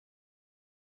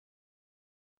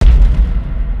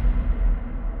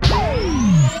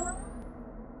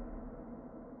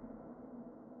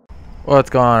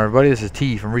What's going on, everybody? This is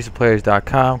T from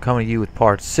RecentPlayers.com coming to you with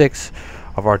part 6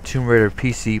 of our Tomb Raider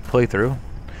PC playthrough.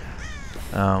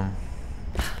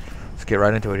 Let's get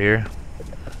right into it here.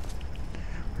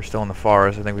 We're still in the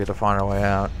forest. I think we have to find our way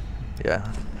out. Yeah.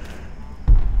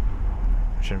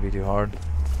 Shouldn't be too hard.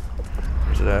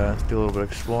 Let's do a little bit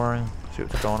of exploring. See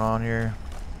what's going on here.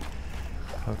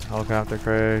 Helicopter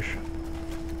crash.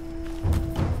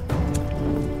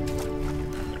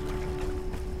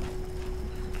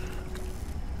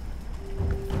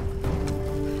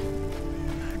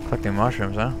 Collecting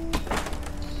mushrooms, huh?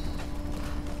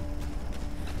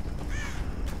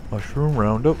 Mushroom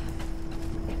roundup.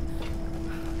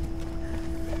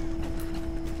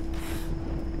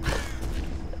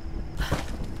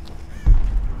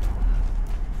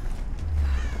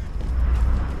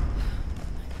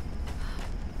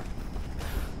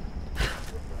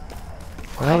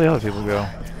 Where the hell the other people go?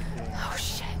 Oh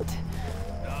shit.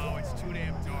 No, it's too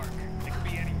damn dark. It could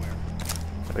be anywhere.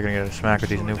 They're gonna get a smack with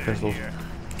these new pistols.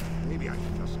 Maybe I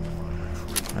should just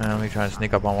Let me try and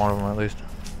sneak up on one of them at least.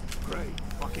 great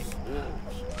fucking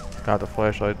wolves. Got the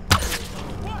flashlight.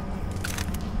 What?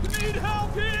 You need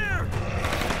help here!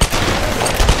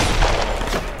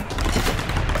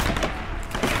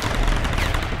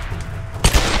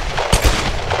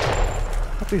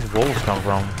 Where do these wolves come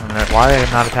from? I mean, why are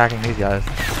they not attacking these guys?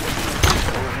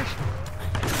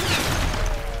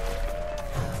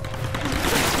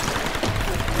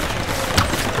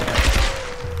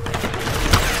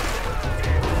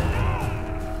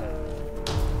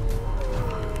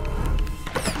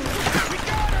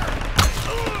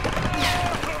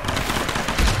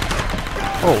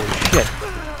 Holy shit.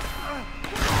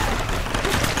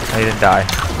 No, you didn't die.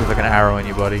 There's like an arrow in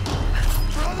you, buddy.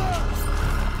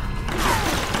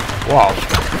 Wow.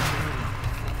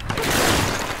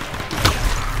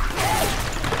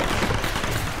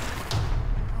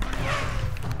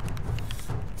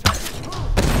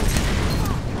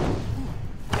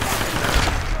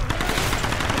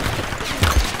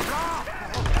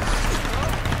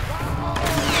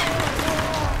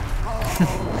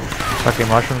 Fucking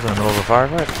mushrooms in the middle of a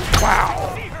firefight? Wow.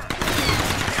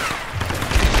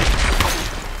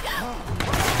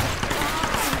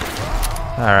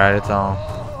 Alright, it's on.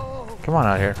 Come on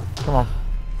out here. Come on.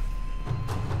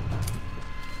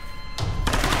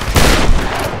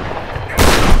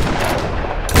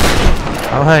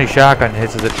 How many shotgun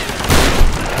hits does it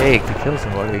take to kill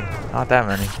somebody? Not that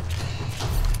many.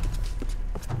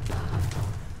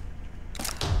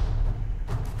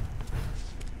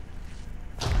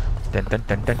 Dun dun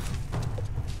dun dun.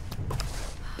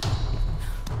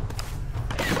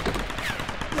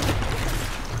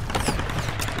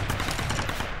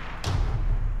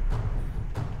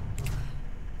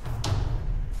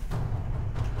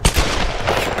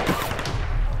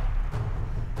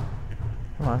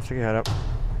 Come on, stick your head up.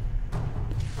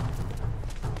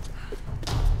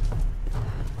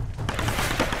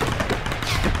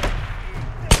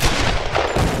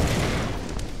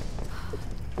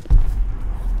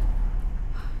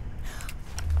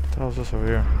 What the hell is this over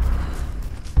here?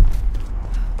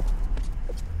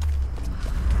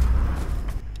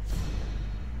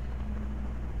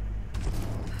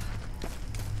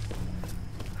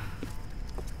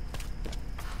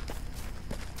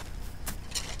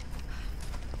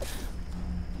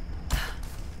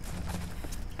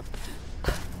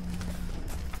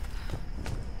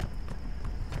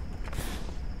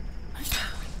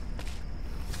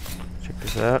 Check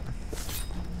this out.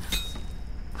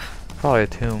 Probably a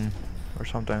tomb or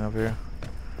something up here.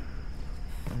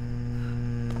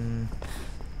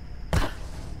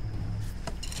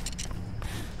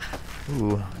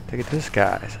 Ooh, take it to this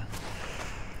guy's.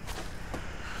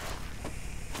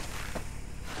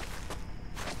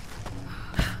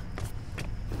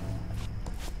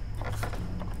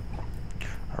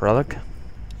 A relic?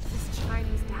 This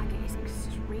Chinese dagger is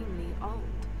extremely old.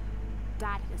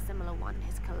 Dad had a similar one in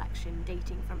his collection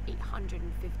dating from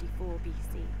 854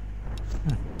 BC.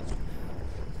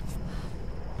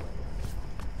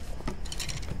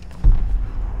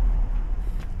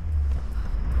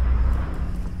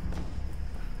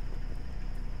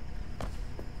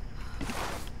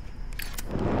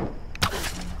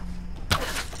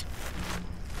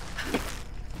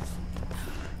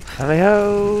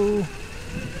 Hally-ho!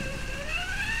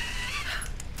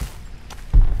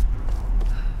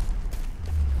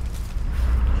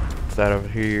 What's that over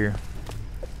here?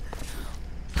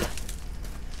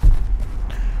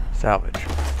 Salvage.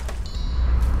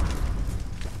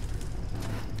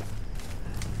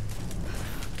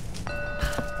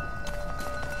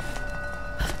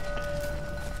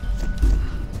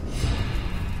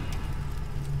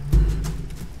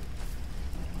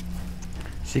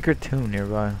 secret tomb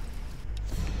nearby.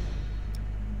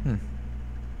 Hmm.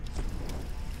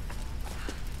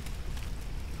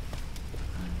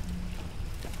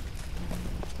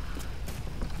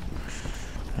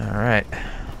 Alright.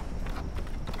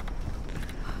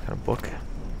 Got a book.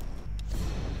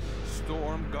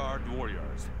 Storm Guard warriors.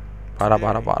 Bada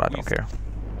bada bada, don't care.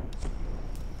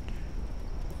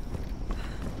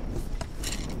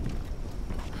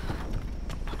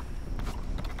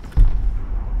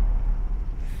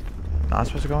 Not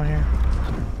supposed to go in here?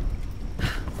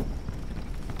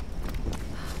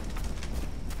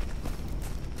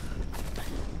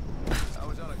 I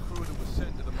was on a crew that was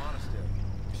sent to the monastery.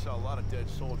 We saw a lot of dead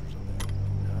soldiers up there.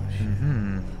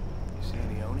 Mm-hmm. You see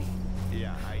any Oni?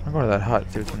 Yeah, I'll go to that hut,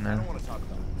 see what's in I there. don't want to talk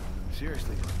about it.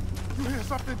 Seriously? You hear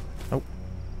something? Nope.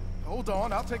 Hold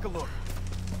on, I'll take a look.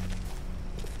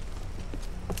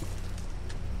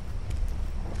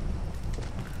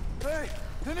 Hey,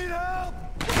 you need help?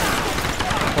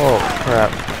 Oh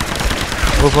crap.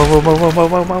 Move, move, move, move,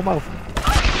 move, move, move, move.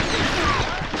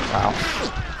 Wow.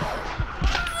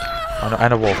 Oh, no,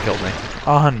 and a wolf killed me.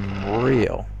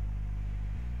 Unreal.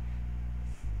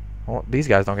 Well, these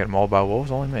guys don't get mauled by wolves,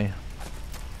 only me.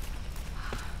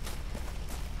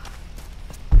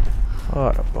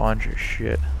 What a bunch of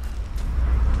shit.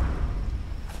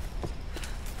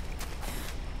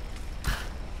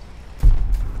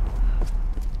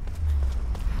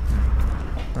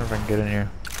 I wonder if I can get in here.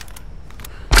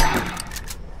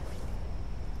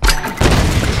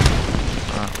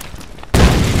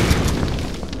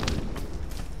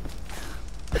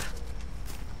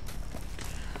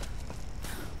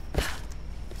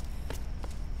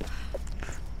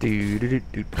 Do do do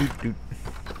do do do.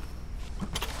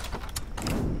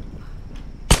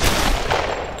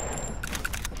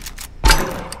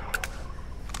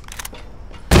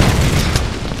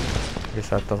 Guess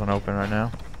that doesn't open right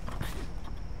now.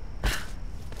 I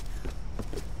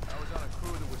was on a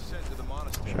crew that was sent to the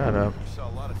monastery. Shut up. We saw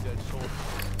a lot of dead soldiers.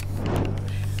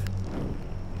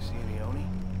 You see any Oni?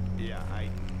 Yeah,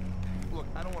 look,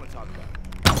 I don't want to talk about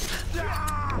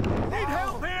it. Need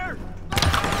help here?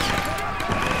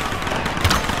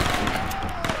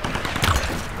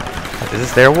 Is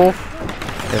this their wolf?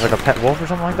 Is like a pet wolf or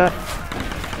something like that?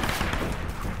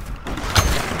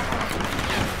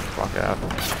 Fuck out.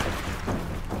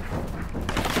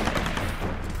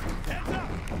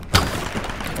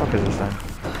 Fuck is this thing?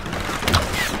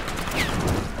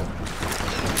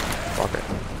 Fuck it.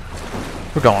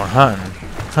 We're going hunting.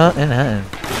 Hunting.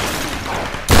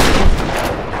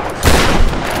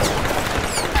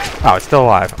 Oh, it's still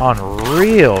alive.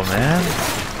 Unreal, man.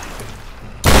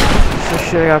 This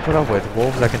shit I gotta put up with.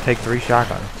 Wolves that can take 3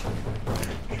 shotguns.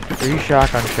 3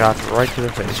 shotgun shots right to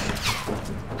the face.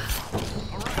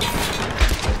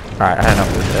 Alright, I had enough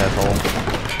of this asshole.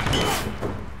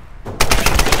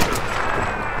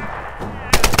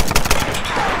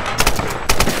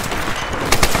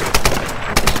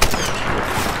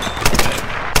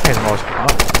 He's the most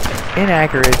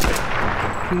inaccurate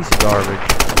piece of garbage.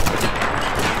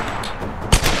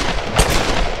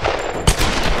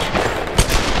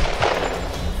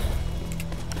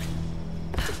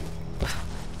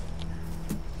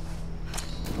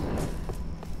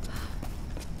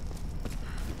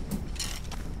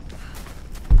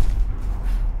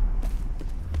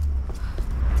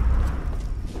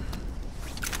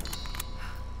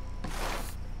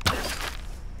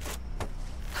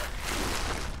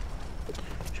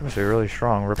 She must be really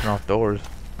strong, ripping off doors.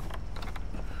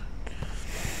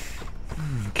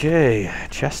 Okay,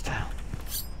 chest.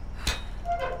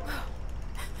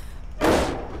 Not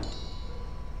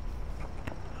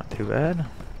too bad.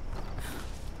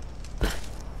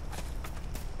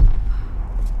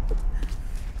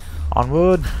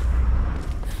 Onward.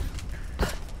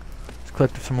 Let's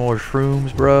collect some more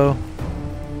shrooms, bro.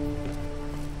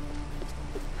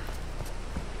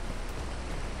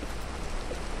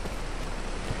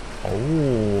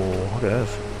 Oh, look at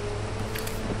this.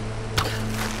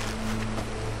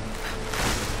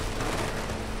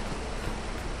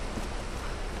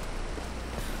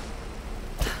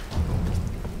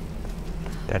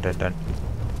 Dun dun dun.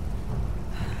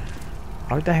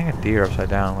 Why would they hang a deer upside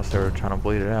down unless they were trying to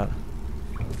bleed it out?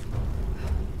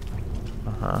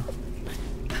 Uh-huh.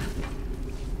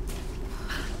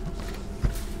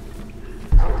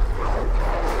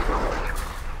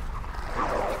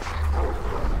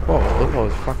 Whoa, look at all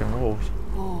those fucking wolves.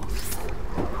 Wolves.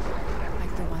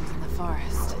 Like the ones in the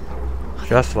forest.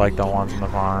 Just like the ones in the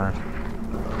forest.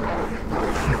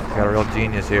 Got a real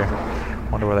genius here.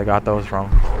 Wonder where they got those from.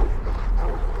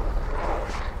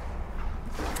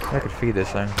 I could feed this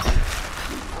thing.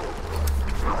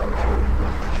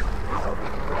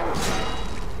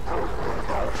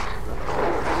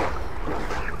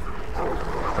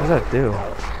 What does that do?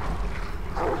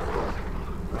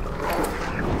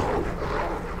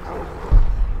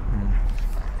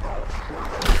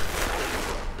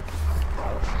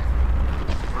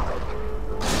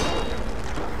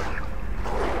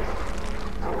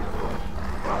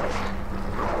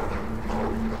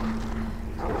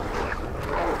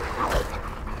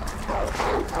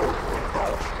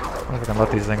 I can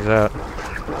let these things out.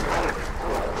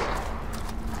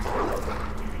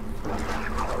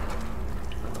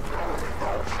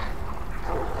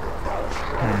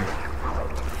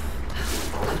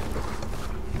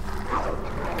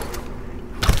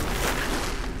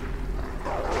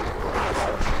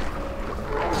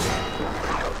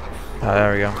 Oh,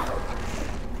 there we go.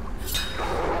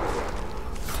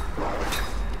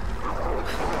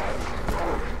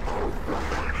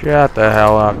 Shut the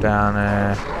hell up down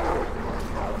there.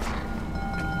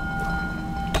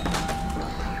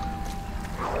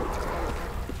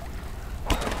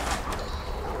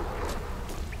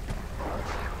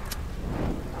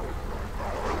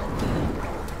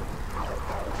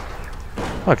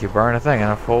 Look, you burn a thing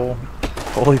and a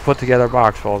fully put together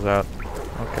box falls out.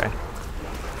 Okay.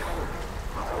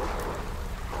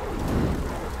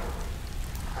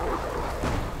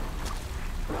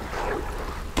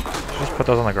 Just put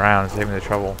those on the ground and save me the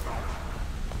trouble.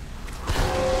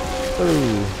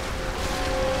 Ooh.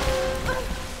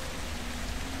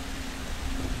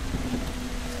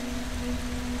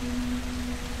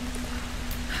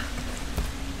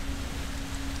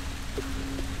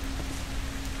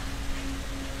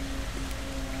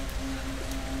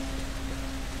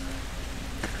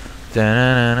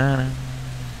 Da-na-na-na-na.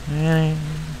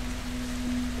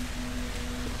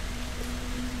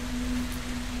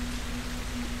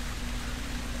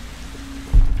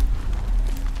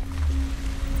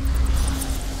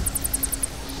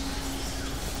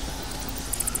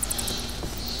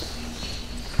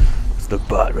 It's the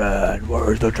Batman.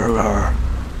 Where's the trigger?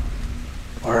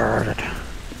 Where is it?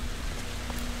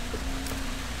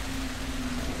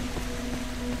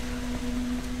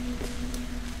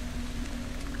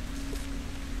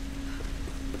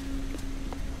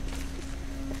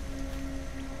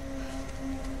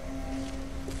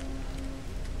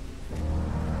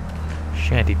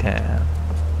 Shantytown.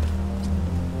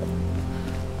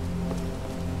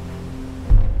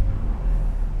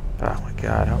 Oh my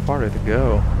god, how far did it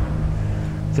go?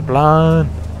 Zip line.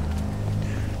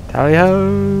 Tally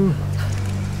ho!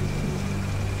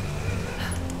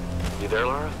 You there,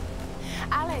 Lara?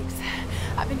 Alex,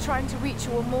 I've been trying to reach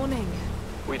you all morning.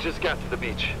 We just got to the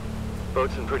beach.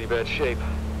 Boat's in pretty bad shape.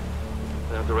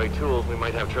 Without the right tools, we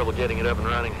might have trouble getting it up and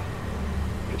running.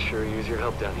 Could sure use your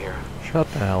help down here. Shut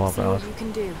the hell up, See Alice. what you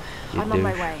can do. You I'm on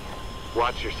my douche. way.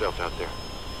 Watch yourself out there.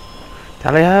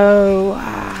 Tally ho!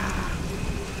 Ah.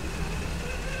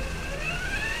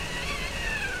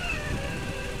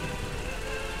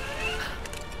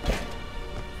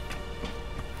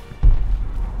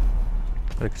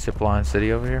 Like Zipline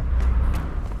City over here.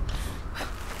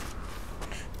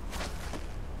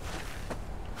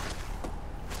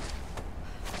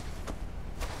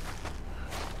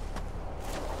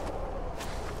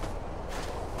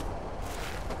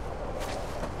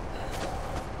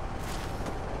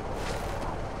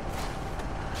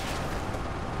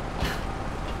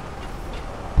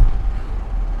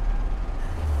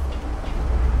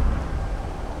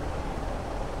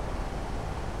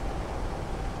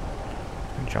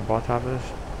 Jump on top of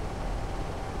this.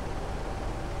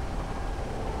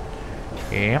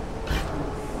 Yep.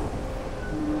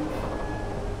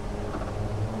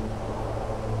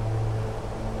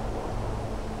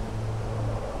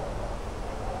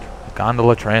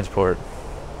 Gondola transport.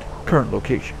 Current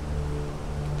location.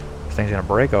 This thing's gonna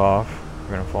break off.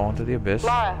 We're gonna fall into the abyss.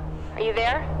 Lara, are you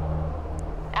there?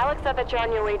 Alex said that you're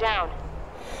on your way down.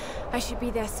 I should be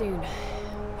there soon.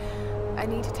 I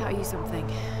need to tell you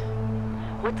something.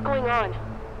 What's going on?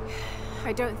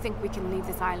 I don't think we can leave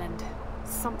this island.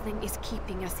 Something is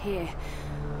keeping us here.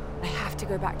 I have to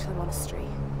go back to the monastery.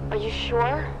 Are you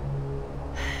sure?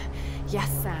 Yes,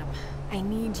 Sam. I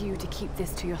need you to keep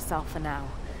this to yourself for now.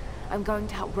 I'm going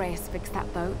to help Reyes fix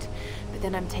that boat, but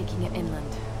then I'm taking it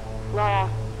inland. Lara,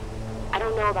 I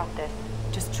don't know about this.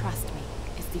 Just trust me.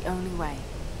 It's the only way.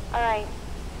 All right.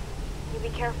 You be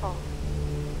careful.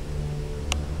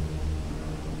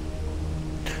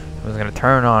 I was gonna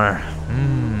turn on her.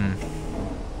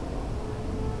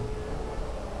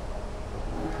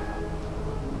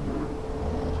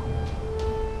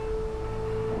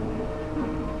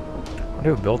 I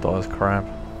wonder who built all this crap.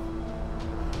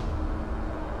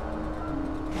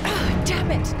 Damn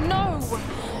it! No!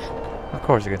 Of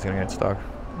course it's gonna get stuck.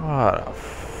 What a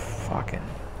fucking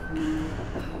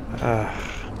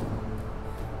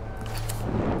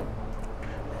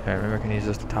Okay, maybe I can use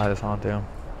this to tie this onto.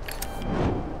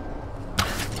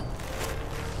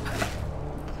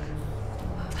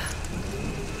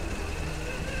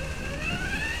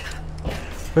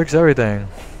 Fix everything.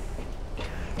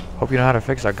 Hope you know how to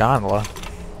fix a gondola.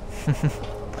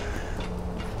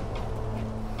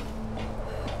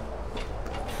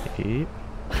 Yep.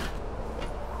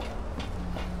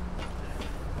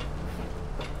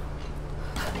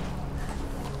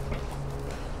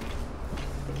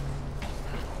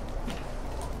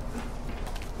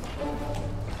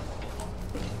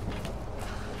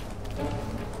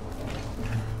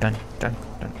 Dun, dun,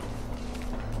 dun.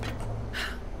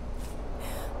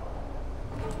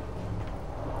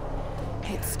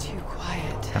 It's too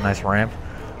quiet. A nice ramp.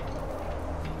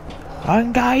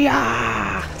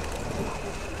 Angaya!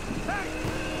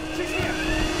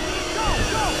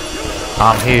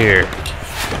 I'm here.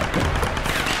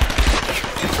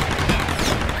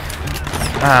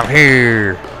 I'm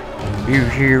here. You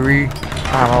hear me?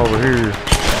 I'm over here.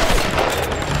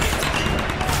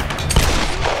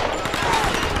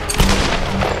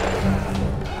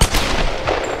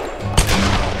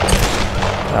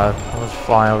 I was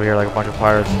flying over here like a bunch of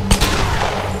pirates.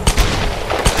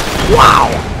 Wow!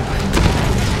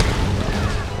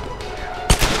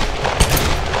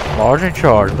 Large in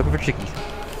charge, looking for chickies.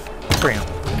 Bring 'em.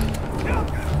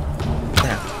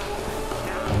 Yeah.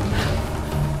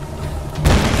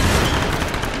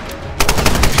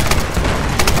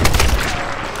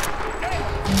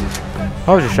 I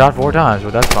was just shot 4 times,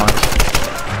 but that's fine.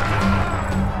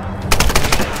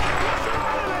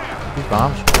 These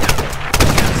bombs.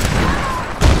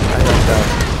 I like that.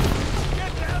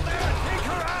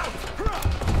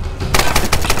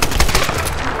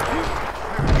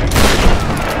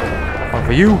 One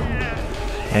for you.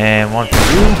 And one for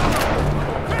you.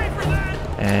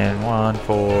 And one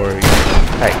for you.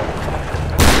 Hey.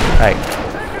 Hey.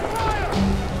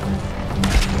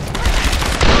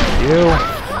 You.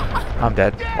 I'm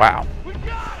dead. Wow.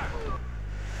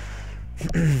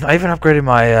 I even upgraded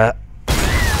my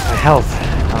health.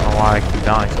 I don't know why I keep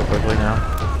dying so quickly now.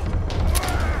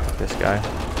 Fuck this guy.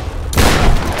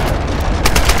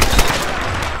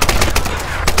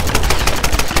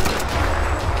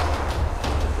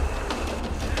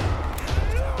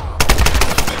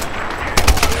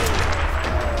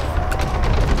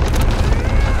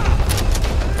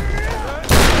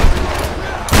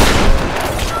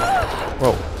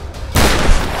 Whoa.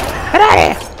 Get out of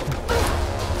here!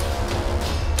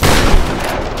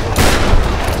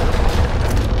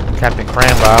 Captain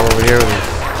Crambob over here with his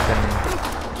fucking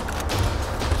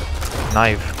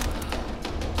knife.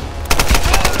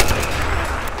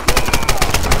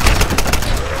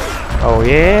 Oh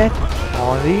yeah?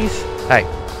 All of these? Hey.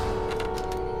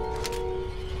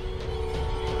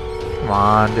 Come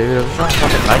on, dude. I was trying to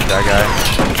fucking knife that guy.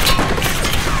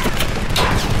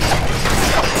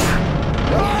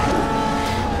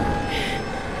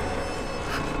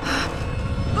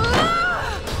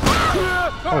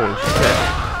 Holy shit.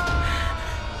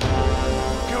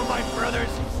 Kill my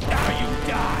brothers, now you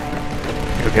die.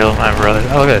 You killed my brother.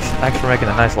 Oh, look at this. Thanks for making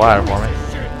a nice ladder for me.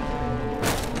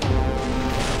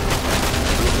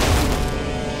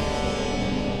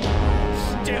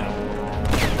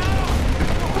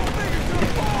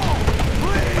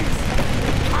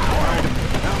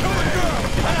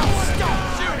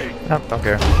 Nope, don't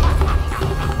care.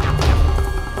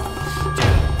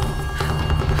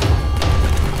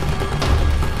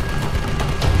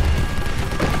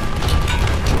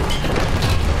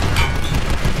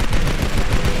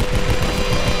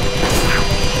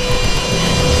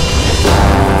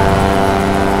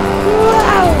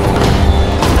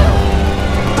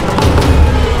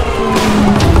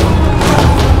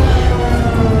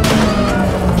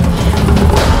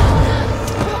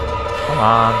 Come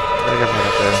on, gotta get back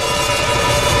up there.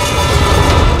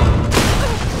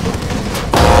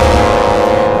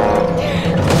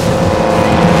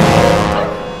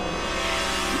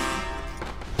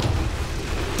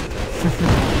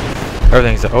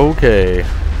 Everything's okay.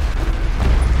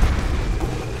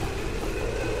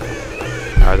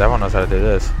 Alright, that one knows how to do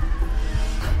this.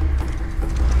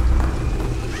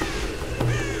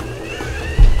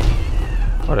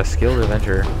 What a skilled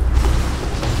adventurer.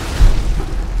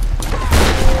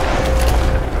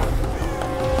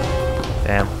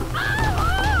 Damn.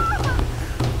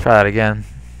 Try that again.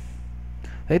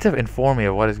 They need to inform me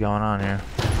of what is going on here.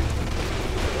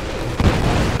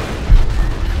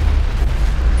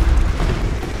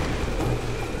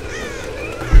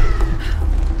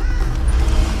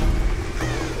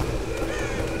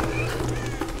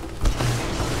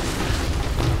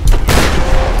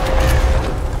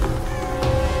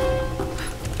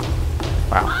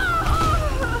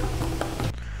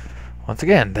 Once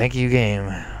again, thank you, game.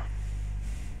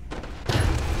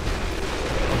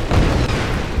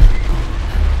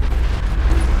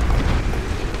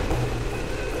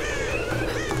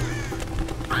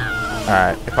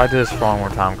 Alright, if I do this for one more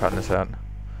time, I'm cutting this out.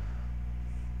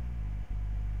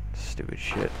 Stupid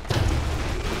shit.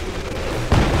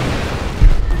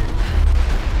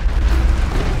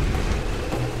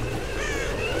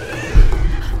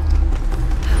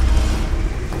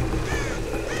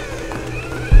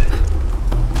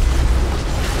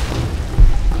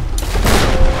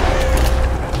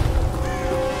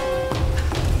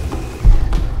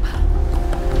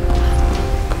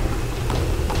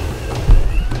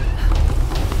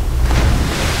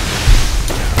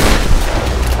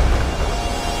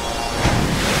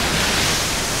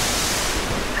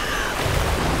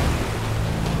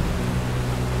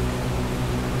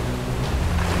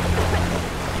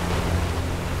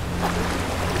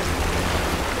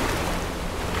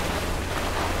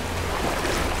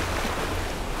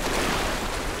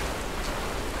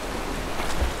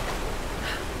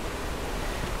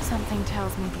 Something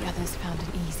tells me the others found an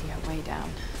easier way down.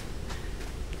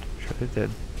 Sure they did.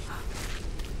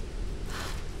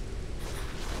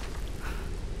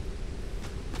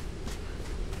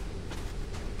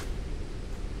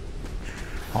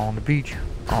 On the beach,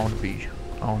 on the beach,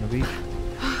 on the beach.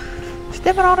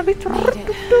 Stepping on the beach. Made it.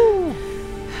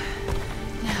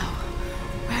 Now,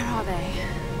 where are they?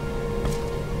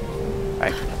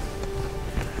 Right.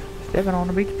 Stepping on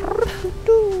the beach.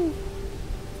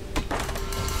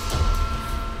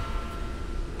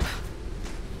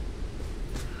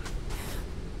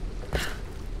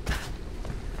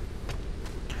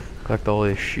 Collect all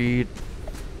this sheet.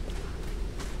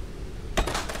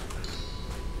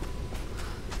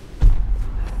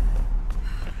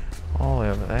 All the way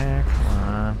over there, come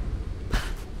on.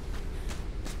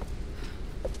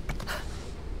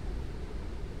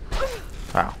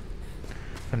 Wow.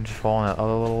 Couldn't just fall on that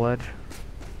other little ledge.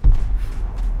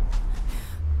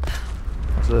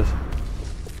 What's this?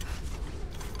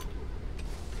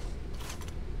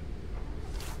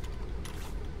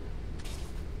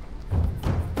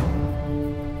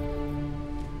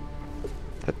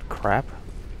 That crap?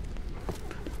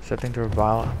 Setting to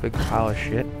a big pile of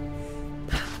shit.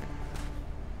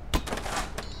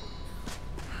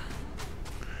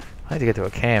 I need to get to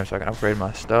a camp so I can upgrade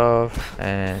my stuff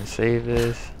and save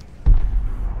this.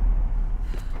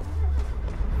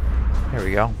 There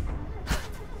we go.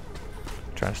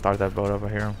 Trying to start that boat over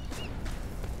here.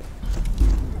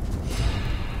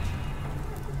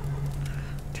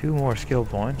 Two more skill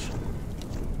points.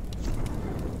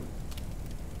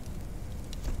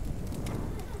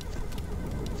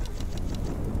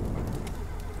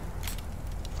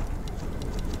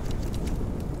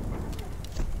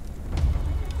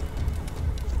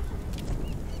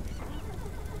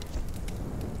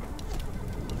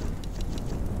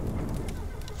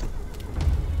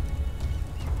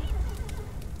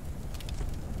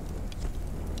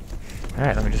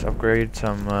 Alright, let me just upgrade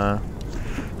some of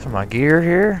my gear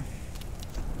here.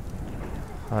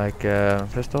 Like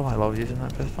pistol, I love using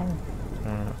that pistol.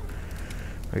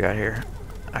 We got here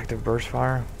active burst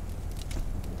fire.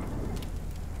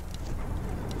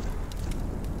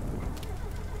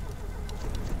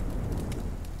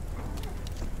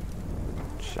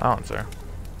 Silencer.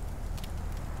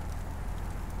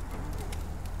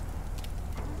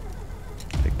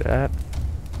 Take that.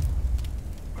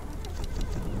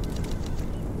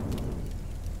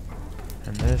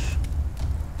 And this.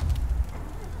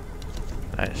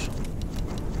 Nice.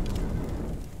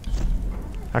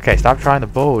 Okay, stop trying the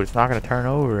boat. It's not gonna turn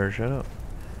over. Shut up.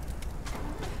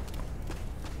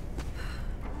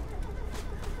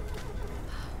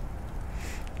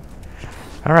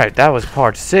 Alright, that was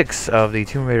part 6 of the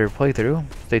Tomb Raider playthrough.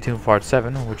 Stay tuned for part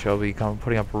 7, which I'll be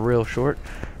putting up real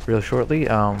shortly.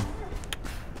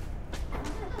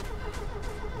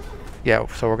 Yeah,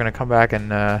 so we're gonna come back and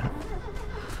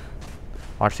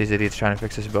watch these idiots trying to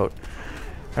fix this boat.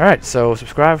 Alright, so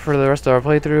subscribe for the rest of our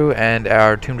playthrough and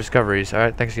our tomb discoveries.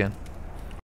 Alright, thanks again.